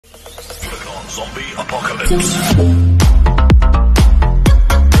Zombie apocalypse.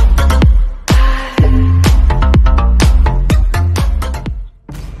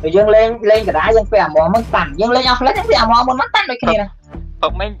 Rồi dương lên cái đá dương phải mò mất tàn dương lên nhau lấy phải mò muốn mất tàn đôi khi nè.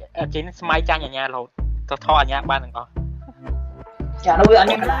 Không mấy chỉ smile cha nhà rồi tôi thò nhà ba đừng có. Chả nó vừa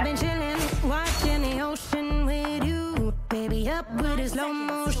như này. Baby up with a slow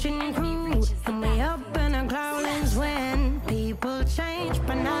motion crew, and we up in our clouds when people change,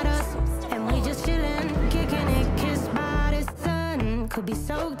 but not us. And we just chillin', kicking it, kissed by the sun. Could be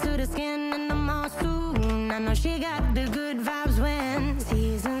soaked to the skin in the mall soon. I know she got the good vibes when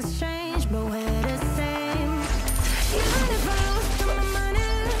seasons change, but we're the same. Even if I lost all my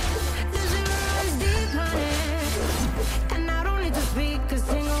money, the zero is deep, honey. And I don't need to speak a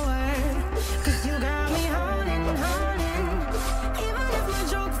single word, 'cause you got me holding, holding. Even if my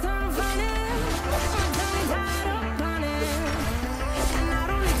jokes aren't funny, my tongue tied up on it. And I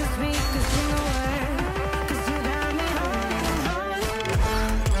don't need to speak a single word, 'cause you got me holding, holding.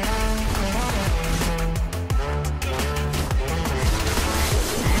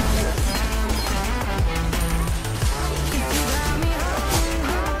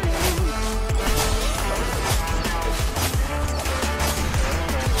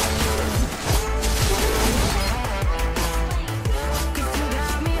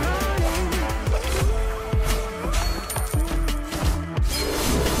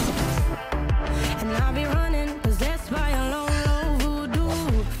 And I'll be running, possessed by a low, low voodoo.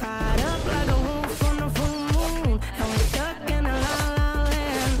 Fired up like a wolf on a full moon. And we're stuck in a la la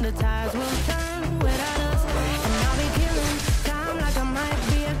land. The tides will turn without us. And I'll be killing time like I might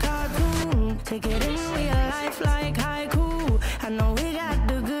be a cartoon. Take it in real life like haiku. I know we got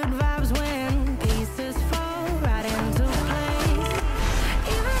the good vibes when pieces fall right into place.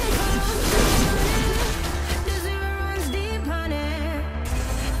 Even if I lost the money, the zero runs deep, honey.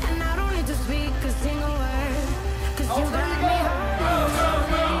 And I don't need to speak a single word, 'cause you got me holding.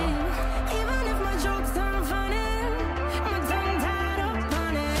 Even if my jokes aren't funny, my tongue tied up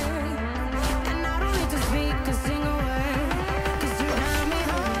on it. And I don't need to speak a single word, 'cause you got me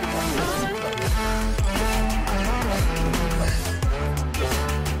holding.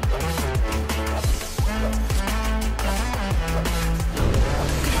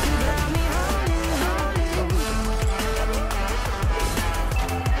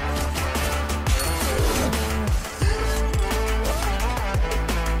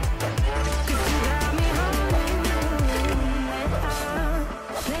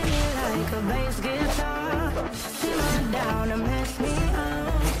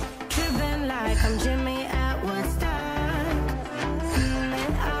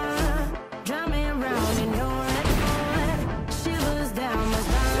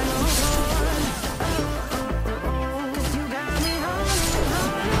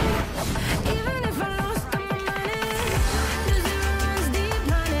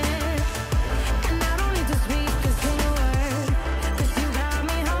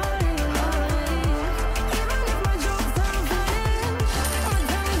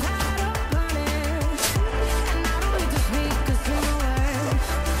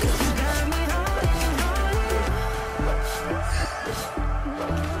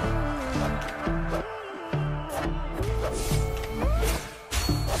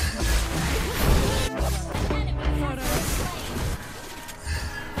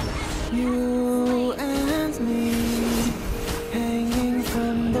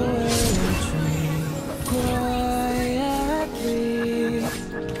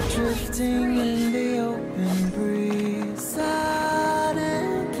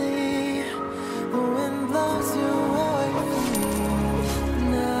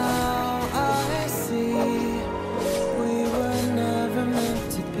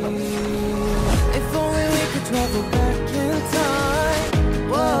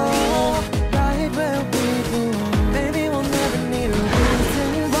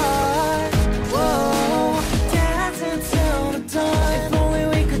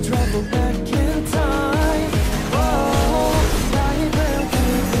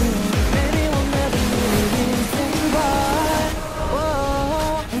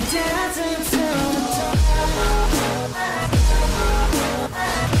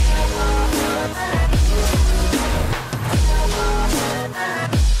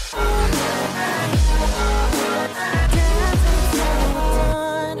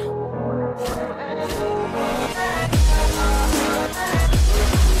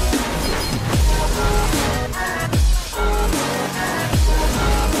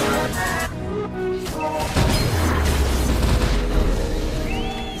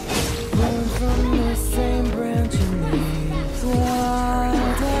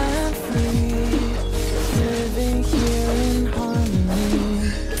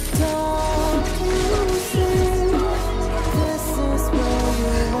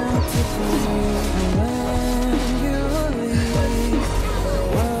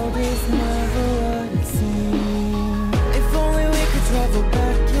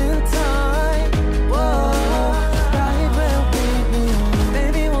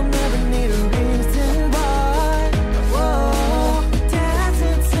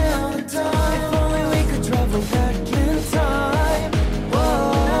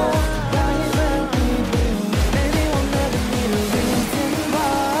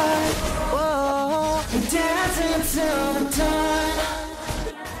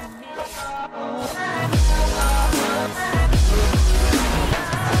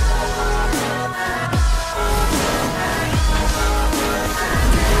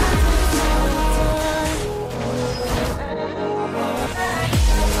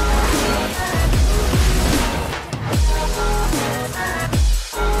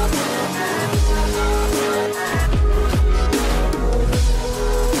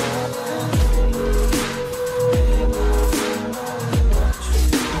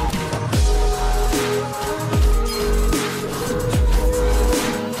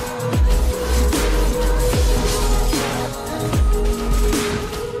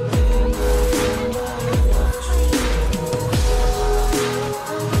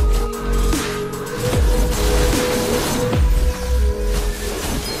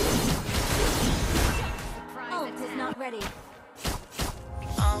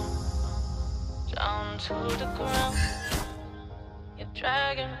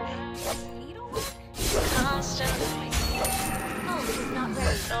 begging me constantly.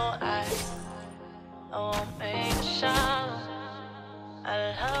 No, I won't make a sound. I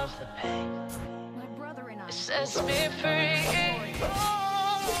love the pain. It sets me free.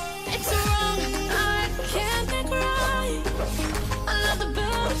 It's wrong, I can't think right. I love the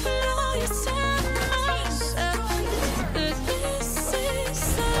buffalo you set myself. That this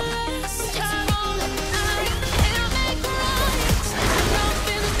is the last time. I can't make right. I'm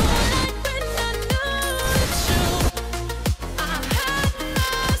feeling more like when I knew it's true. I had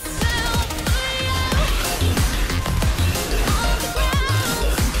myself on the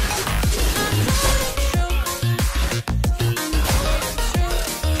ground. I know it's true. I know it's true.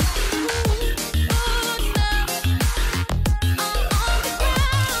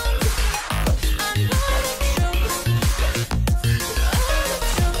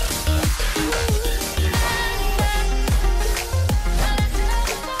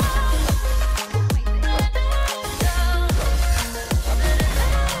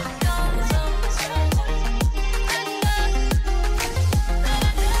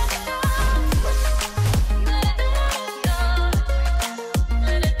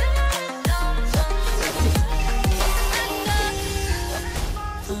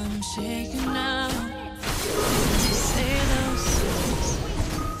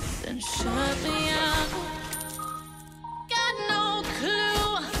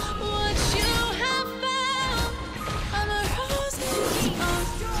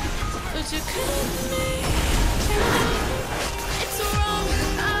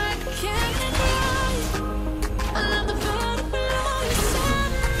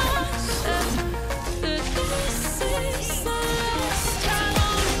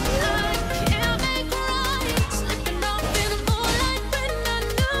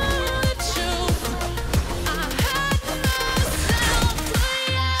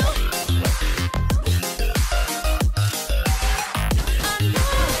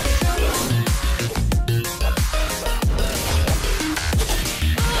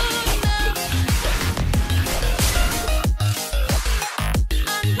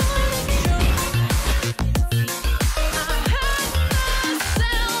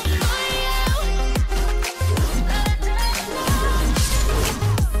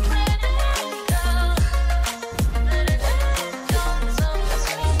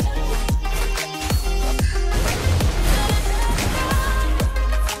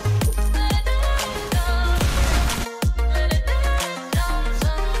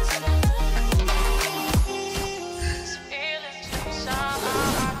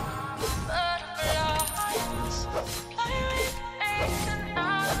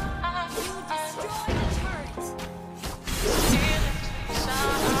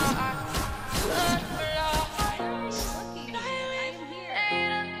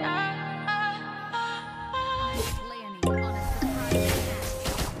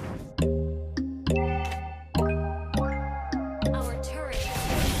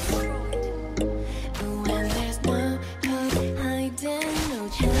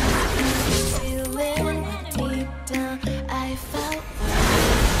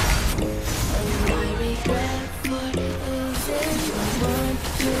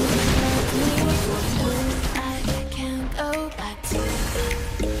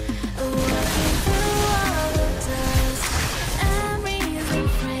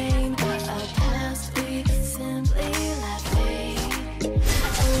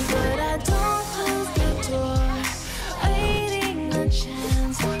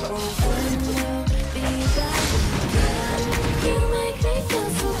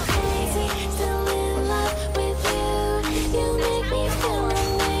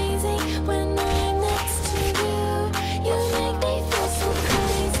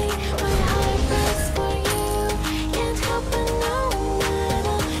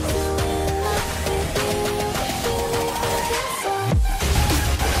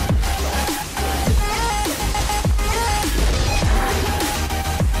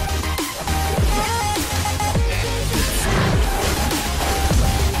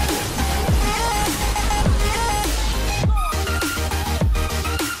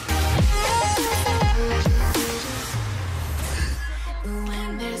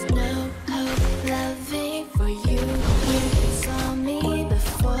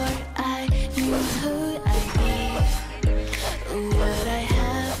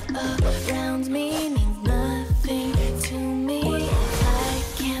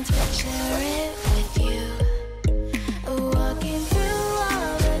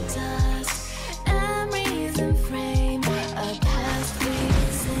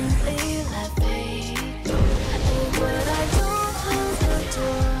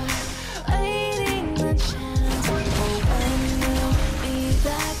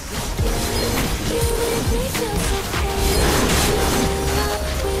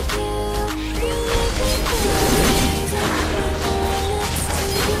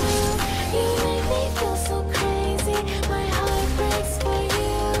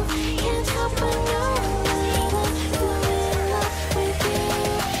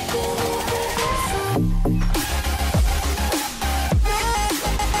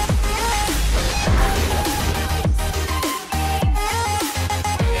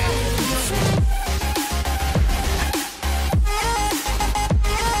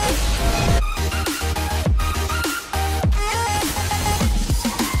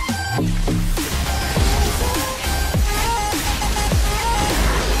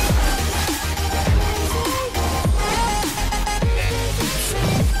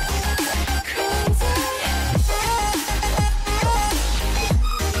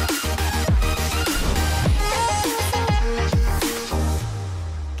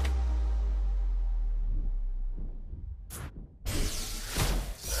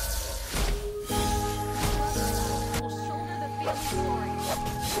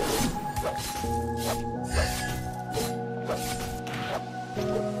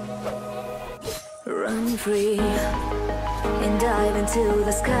 Run free and dive into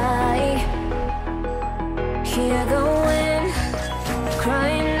the sky. Hear the wind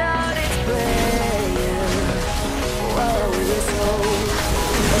crying out its prayer. While we're so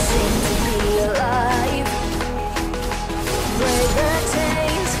ashamed to be alive, break the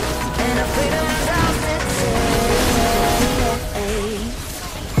chains and our freedom's ours to take.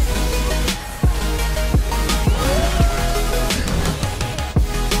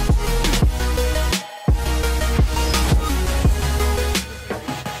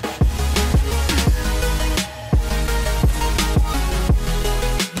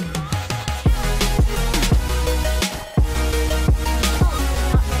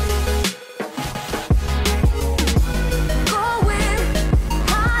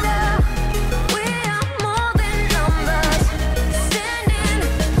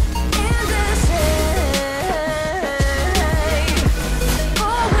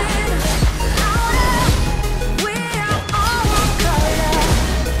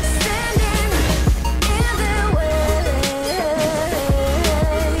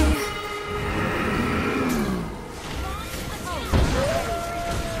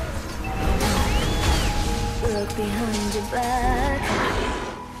 Look behind your back.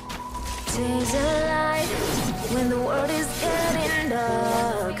 Change the light when the world is getting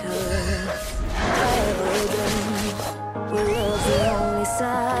darker. We're love's the only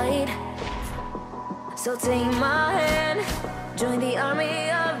side. So take my hand, join the army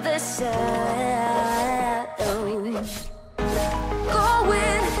of the shadows.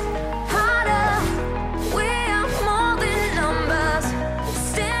 Going harder, we are more than numbers.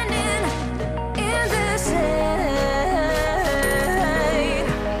 Standing in this shade.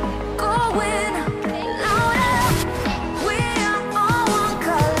 Going louder, we are all one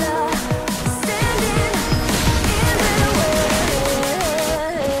color. Standing in the way.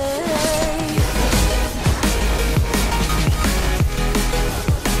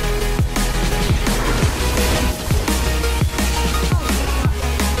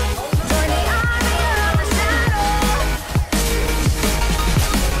 Join the army of the shadows.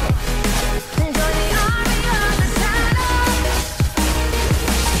 Join the army of the shadows.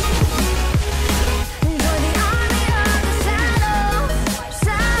 Join the army of the shadows.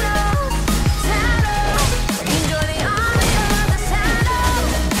 Shadows, shadows. Join the army of the shadows.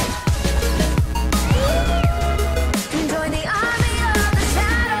 Join the army of the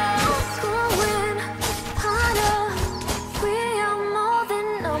shadows. Going harder, we are more than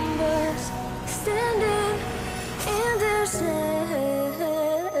numbers. Standing